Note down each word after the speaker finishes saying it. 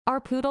Are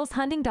poodles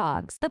hunting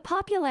dogs? The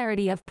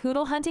popularity of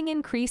poodle hunting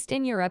increased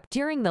in Europe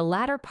during the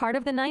latter part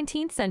of the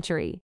 19th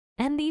century,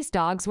 and these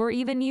dogs were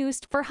even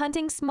used for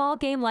hunting small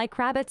game like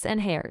rabbits and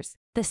hares.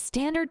 The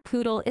Standard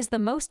Poodle is the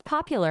most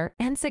popular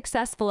and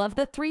successful of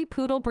the three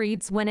poodle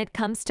breeds when it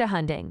comes to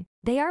hunting.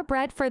 They are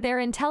bred for their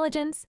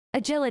intelligence,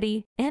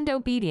 agility, and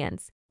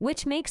obedience,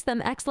 which makes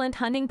them excellent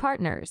hunting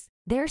partners.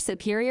 Their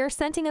superior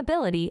scenting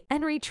ability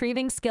and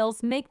retrieving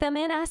skills make them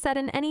an asset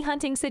in any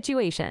hunting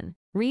situation.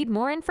 Read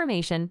more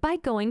information by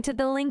going to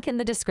the link in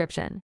the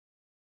description.